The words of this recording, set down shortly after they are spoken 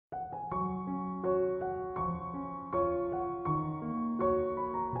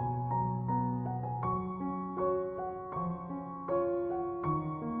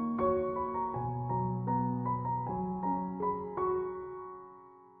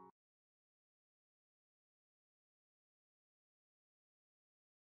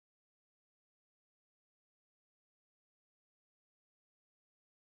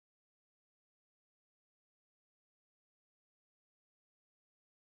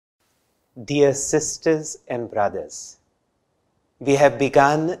Dear sisters and brothers, we have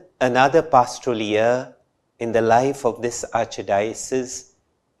begun another pastoral year in the life of this Archdiocese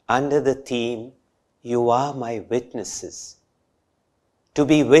under the theme, You Are My Witnesses. To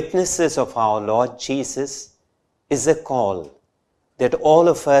be witnesses of our Lord Jesus is a call that all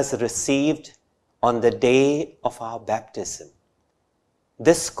of us received on the day of our baptism.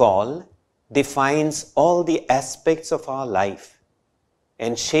 This call defines all the aspects of our life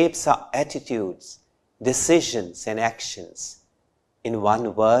and shapes our attitudes, decisions, and actions. In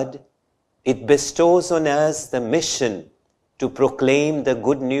one word, it bestows on us the mission to proclaim the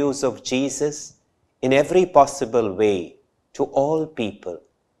good news of Jesus in every possible way to all people,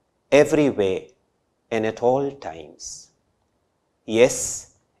 everywhere, and at all times.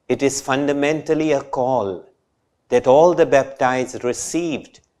 Yes, it is fundamentally a call that all the baptized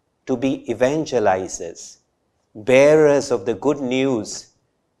received to be evangelizers, bearers of the good news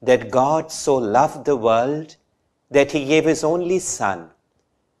that God so loved the world that he gave his only Son,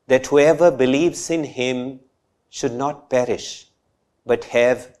 that whoever believes in him should not perish, but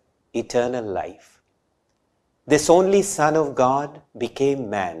have eternal life. This only Son of God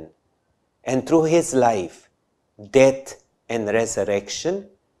became man, and through his life, death, and resurrection,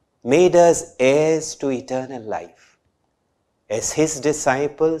 made us heirs to eternal life. As his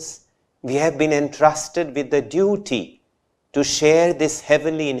disciples, we have been entrusted with the duty to share this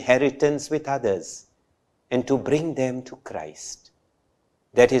heavenly inheritance with others and to bring them to Christ.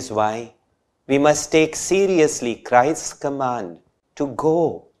 That is why we must take seriously Christ's command to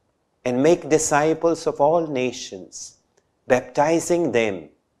go and make disciples of all nations, baptizing them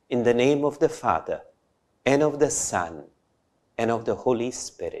in the name of the Father and of the Son and of the Holy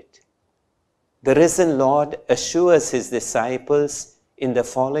Spirit. The risen Lord assures his disciples in the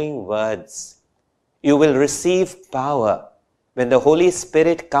following words, You will receive power when the Holy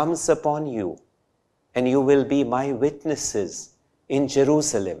Spirit comes upon you, and you will be my witnesses in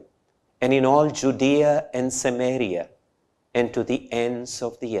Jerusalem and in all Judea and Samaria and to the ends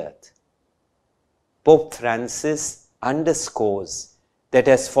of the earth. Pope Francis underscores that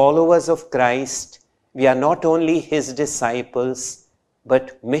as followers of Christ, we are not only his disciples,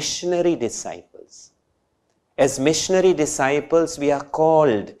 but missionary disciples. As missionary disciples, we are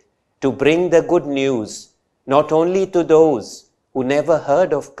called to bring the good news not only to those who never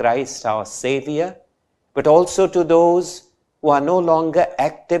heard of Christ our Savior, but also to those who are no longer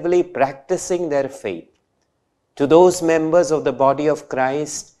actively practicing their faith, to those members of the body of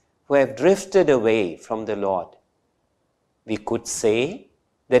Christ who have drifted away from the Lord. We could say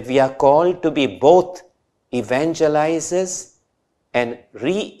that we are called to be both evangelizers and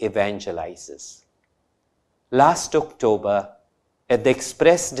re-evangelizers. Last October, at the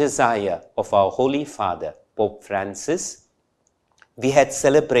express desire of our Holy Father, Pope Francis, we had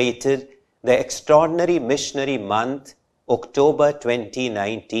celebrated the extraordinary missionary month, October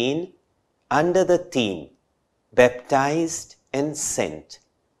 2019, under the theme, Baptized and Sent,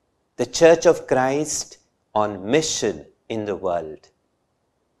 the Church of Christ on mission in the world.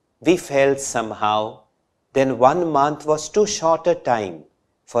 We felt somehow then 1 month was too short a time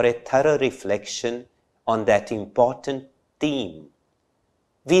for a thorough reflection on that important theme.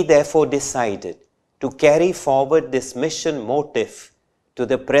 We therefore decided to carry forward this mission motive to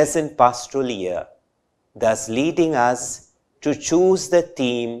the present pastoral year, thus leading us to choose the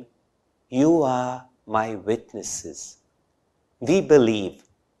theme, You Are My Witnesses. We believe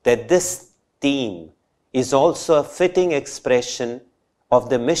that this theme is also a fitting expression of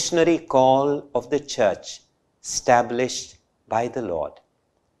the missionary call of the Church established by the Lord.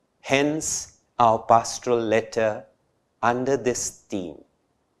 Hence our pastoral letter under this theme.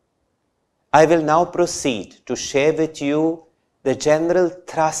 I will now proceed to share with you the general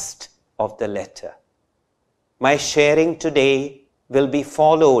thrust of the letter. My sharing today will be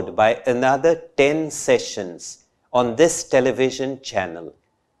followed by another 10 sessions on this television channel,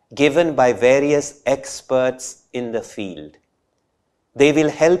 given by various experts in the field. They will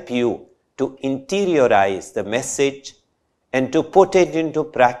help you to interiorize the message and to put it into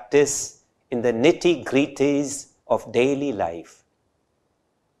practice in the nitty-gritties of daily life.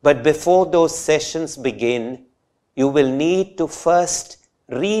 But before those sessions begin, you will need to first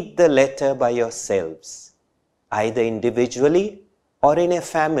read the letter by yourselves, either individually or in a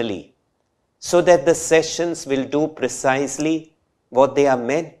family, so that the sessions will do precisely what they are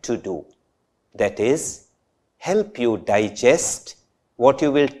meant to do. That is, help you digest what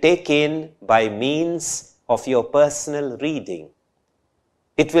you will take in by means of your personal reading.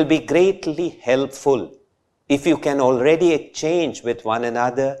 It will be greatly helpful if you can already exchange with one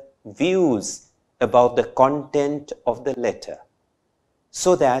another views about the content of the letter,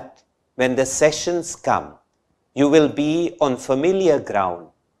 so that when the sessions come, you will be on familiar ground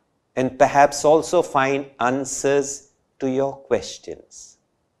and perhaps also find answers to your questions.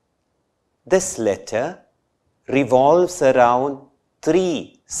 This letter revolves around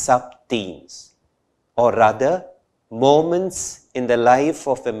 3 sub-themes, or rather, moments in the life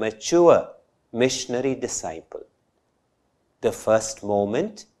of a mature missionary disciple. The first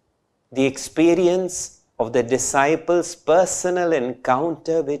moment, the experience of the disciple's personal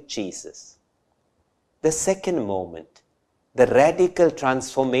encounter with Jesus. The second moment, the radical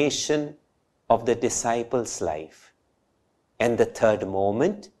transformation of the disciple's life. And the third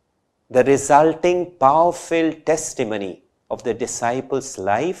moment, the resulting powerful testimony of the disciple's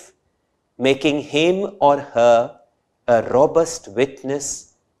life, making him or her a robust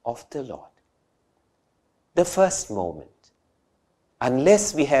witness of the Lord. The first moment.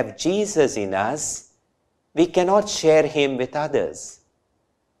 Unless we have Jesus in us, we cannot share him with others.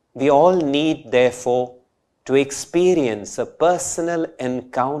 We all need, therefore, to experience a personal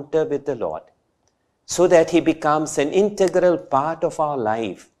encounter with the Lord, so that he becomes an integral part of our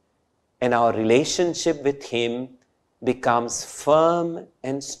life and our relationship with him becomes firm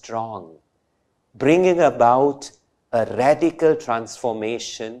and strong, bringing about a radical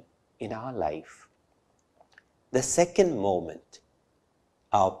transformation in our life. The second moment,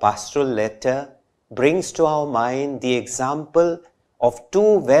 our pastoral letter brings to our mind the example of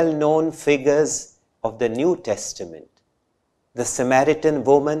 2 well-known figures of the New Testament, the Samaritan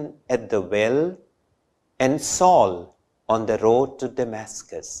woman at the well and Saul on the road to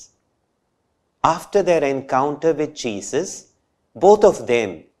Damascus. After their encounter with Jesus, both of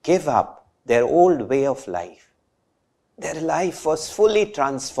them gave up their old way of life. Their life was fully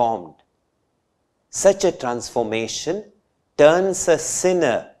transformed. Such a transformation turns a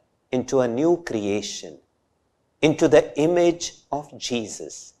sinner into a new creation, into the image of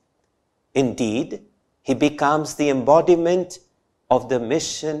Jesus. Indeed, he becomes the embodiment of the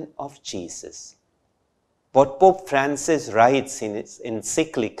mission of Jesus. What Pope Francis writes in his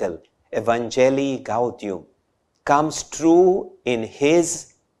encyclical Evangelii Gaudium comes true in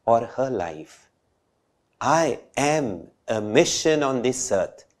his or her life. I am a mission on this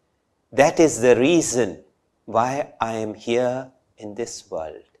earth. That is the reason why I am here in this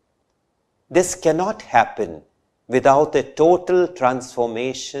world. This cannot happen without a total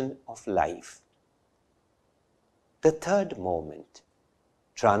transformation of life. The third moment,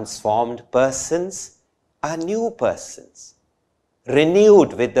 transformed persons are new persons.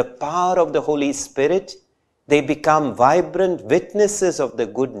 Renewed with the power of the Holy Spirit, they become vibrant witnesses of the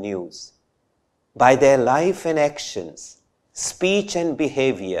good news. By their life and actions, speech and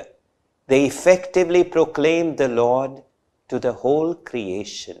behavior, they effectively proclaim the Lord to the whole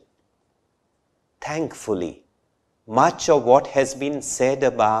creation. Thankfully, much of what has been said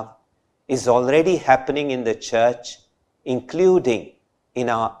above is already happening in the Church, including in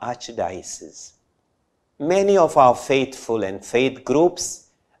our Archdiocese. Many of our faithful and faith groups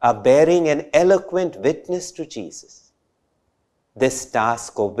are bearing an eloquent witness to Jesus. This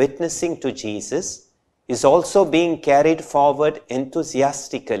task of witnessing to Jesus is also being carried forward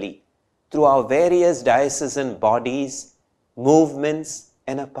enthusiastically through our various diocesan bodies, movements,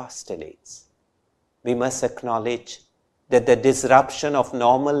 and apostolates. We must acknowledge that the disruption of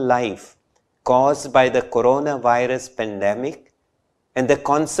normal life caused by the coronavirus pandemic and the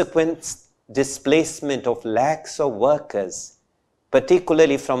consequent displacement of lakhs of workers,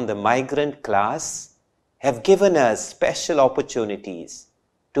 particularly from the migrant class, have given us special opportunities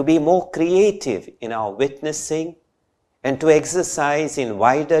to be more creative in our witnessing and to exercise in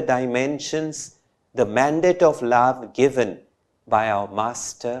wider dimensions the mandate of love given by our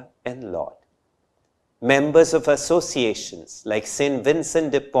Master and Lord. Members of associations like St.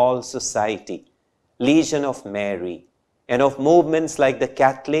 Vincent de Paul Society, Legion of Mary, and of movements like the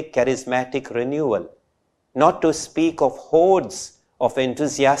Catholic Charismatic Renewal, not to speak of hordes of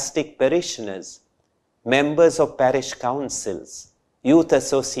enthusiastic parishioners, members of parish councils, youth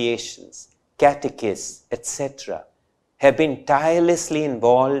associations, catechists, etc., have been tirelessly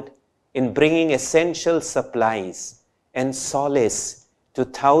involved in bringing essential supplies and solace to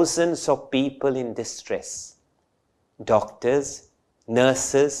thousands of people in distress. Doctors,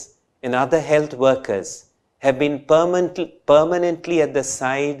 nurses, and other health workers have been permanently at the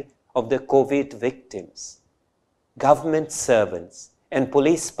side of the COVID victims. Government servants and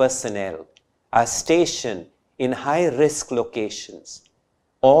police personnel are stationed in high-risk locations,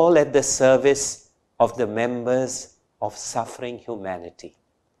 all at the service of the members of suffering humanity.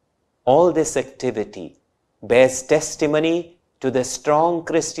 All this activity bears testimony to the strong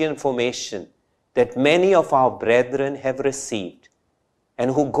Christian formation that many of our brethren have received and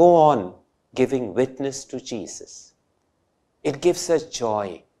who go on giving witness to Jesus. It gives us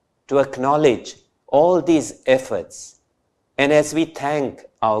joy to acknowledge all these efforts, and as we thank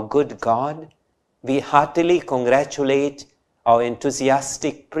our good God, we heartily congratulate our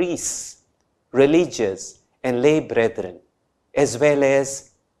enthusiastic priests, religious and lay brethren, as well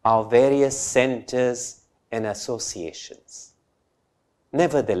as our various centers and associations.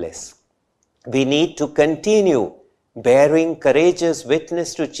 Nevertheless, we need to continue bearing courageous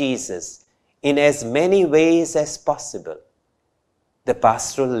witness to Jesus in as many ways as possible. The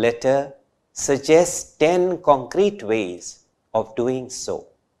pastoral letter suggests 10 concrete ways of doing so.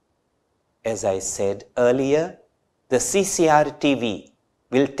 As I said earlier, the CCR TV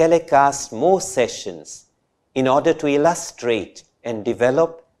will telecast more sessions in order to illustrate and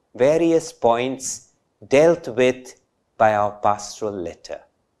develop various points dealt with by our pastoral letter.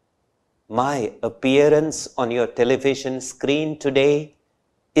 My appearance on your television screen today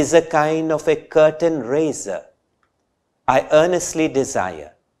is a kind of a curtain raiser. I earnestly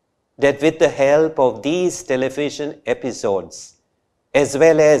desire that with the help of these television episodes, as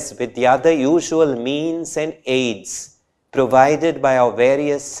well as with the other usual means and aids provided by our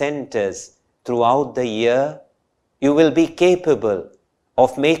various centers throughout the year, you will be capable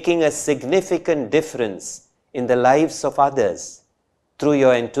of making a significant difference in the lives of others through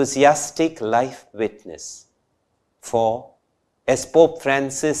your enthusiastic life witness. For, as Pope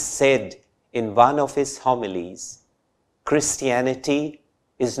Francis said in one of his homilies, Christianity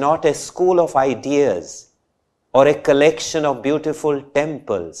is not a school of ideas or a collection of beautiful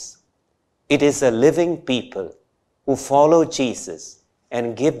temples. It is a living people who follow Jesus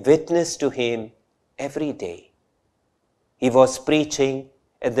and give witness to him every day. He was preaching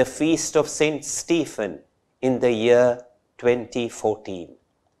at the feast of St. Stephen in the year 2014.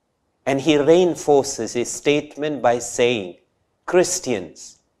 And he reinforces his statement by saying,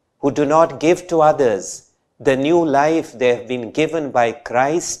 Christians who do not give to others the new life they have been given by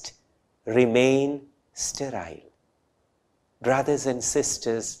Christ remain sterile. Brothers and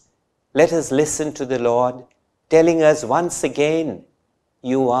sisters, let us listen to the Lord telling us once again,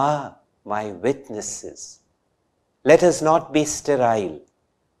 you are my witnesses. Let us not be sterile,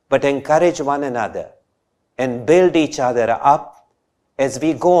 but encourage one another and build each other up as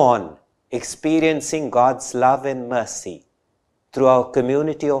we go on experiencing God's love and mercy through our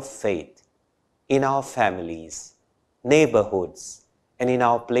community of faith, in our families, neighborhoods, and in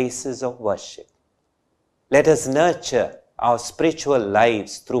our places of worship. Let us nurture our spiritual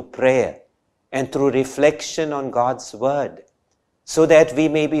lives through prayer and through reflection on God's word, so that we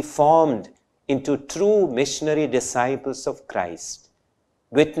may be formed into true missionary disciples of Christ,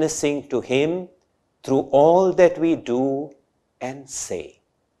 witnessing to him through all that we do and say.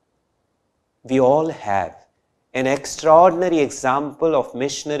 We all have an extraordinary example of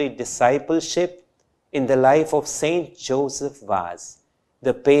missionary discipleship in the life of Saint Joseph Vaz,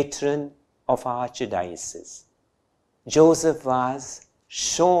 the patron of our archdiocese. Joseph Vaz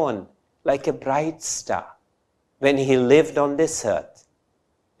shone like a bright star when he lived on this earth,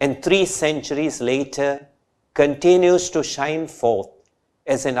 and 3 centuries later continues to shine forth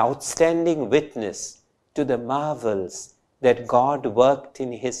as an outstanding witness to the marvels that God worked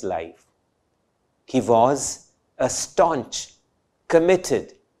in his life. He was a staunch,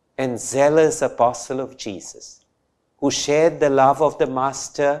 committed, and zealous apostle of Jesus, who shared the love of the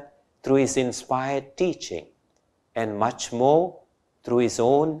Master through his inspired teaching, and much more through his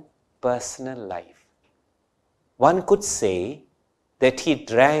own personal life. One could say that he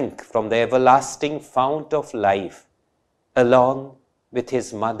drank from the everlasting fount of life along with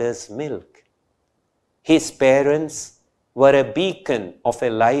his mother's milk. His parents were a beacon of a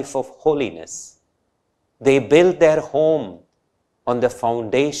life of holiness. They built their home on the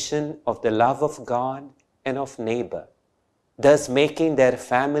foundation of the love of God and of neighbor, thus making their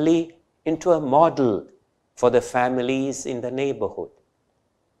family into a model for the families in the neighborhood.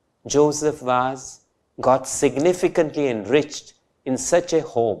 Joseph Vaz got significantly enriched in such a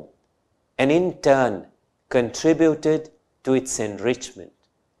home, and in turn contributed to its enrichment.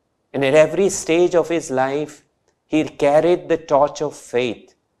 And at every stage of his life, he carried the torch of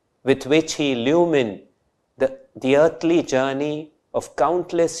faith with which he illumined the earthly journey of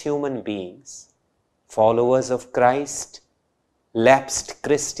countless human beings, followers of Christ, lapsed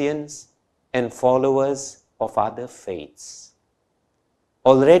Christians, and followers of other faiths.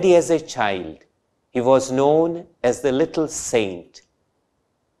 Already as a child, he was known as the little saint.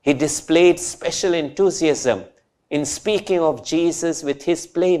 He displayed special enthusiasm in speaking of Jesus with his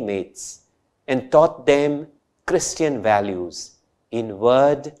playmates and taught them Christian values in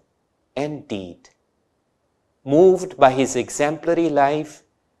word and deed. Moved by his exemplary life,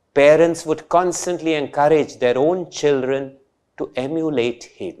 parents would constantly encourage their own children to emulate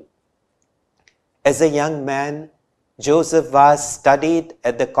him. As a young man, Joseph Vaz studied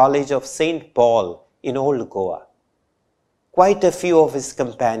at the College of St. Paul in Old Goa. Quite a few of his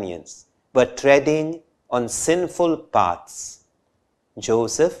companions were treading on sinful paths.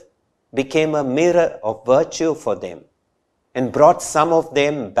 Joseph became a mirror of virtue for them and brought some of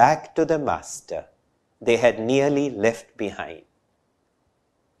them back to the Master they had nearly left behind.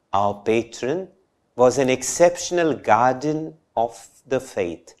 Our patron was an exceptional guardian of the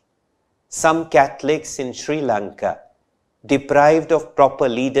faith. Some Catholics in Sri Lanka, deprived of proper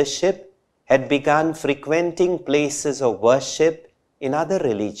leadership, had begun frequenting places of worship in other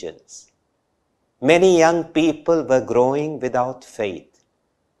religions. Many young people were growing without faith.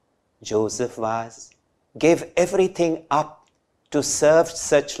 Joseph Vaz gave everything up to serve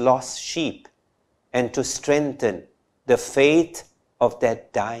such lost sheep and to strengthen the faith of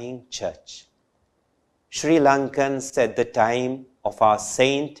that dying church. Sri Lankans at the time of our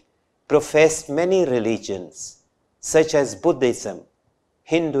saint professed many religions such as Buddhism,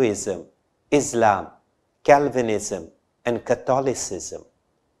 Hinduism, Islam, Calvinism, and Catholicism.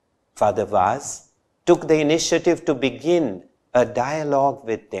 Father Vaz took the initiative to begin a dialogue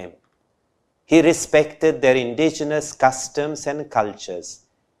with them. He respected their indigenous customs and cultures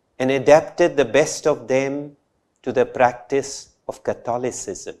and adapted the best of them to the practice of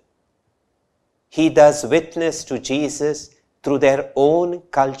Catholicism. He thus witnessed to Jesus through their own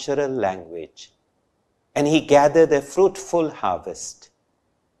cultural language, and he gathered a fruitful harvest.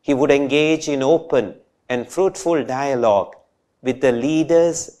 He would engage in open and fruitful dialogue with the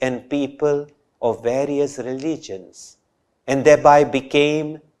leaders and people of various religions, and thereby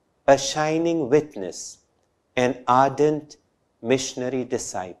became a shining witness, an ardent missionary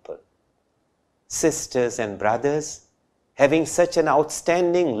disciple. Sisters and brothers, having such an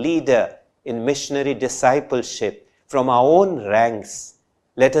outstanding leader in missionary discipleship from our own ranks,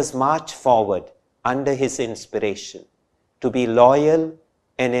 let us march forward under his inspiration to be loyal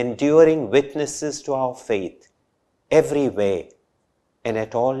and enduring witnesses to our faith everywhere and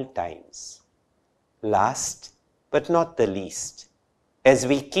at all times. Last but not the least, as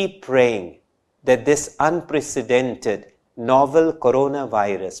we keep praying that this unprecedented novel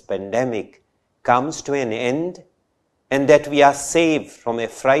coronavirus pandemic comes to an end and that we are saved from a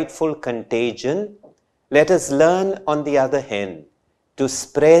frightful contagion, let us learn, on the other hand, to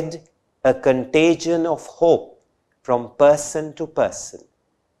spread a contagion of hope from person to person,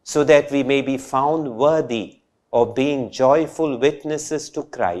 so that we may be found worthy of being joyful witnesses to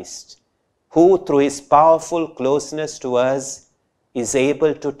Christ, who through his powerful closeness to us is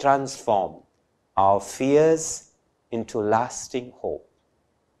able to transform our fears into lasting hope.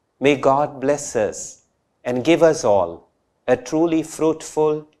 May God bless us and give us all a truly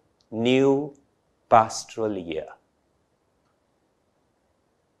fruitful new pastoral year.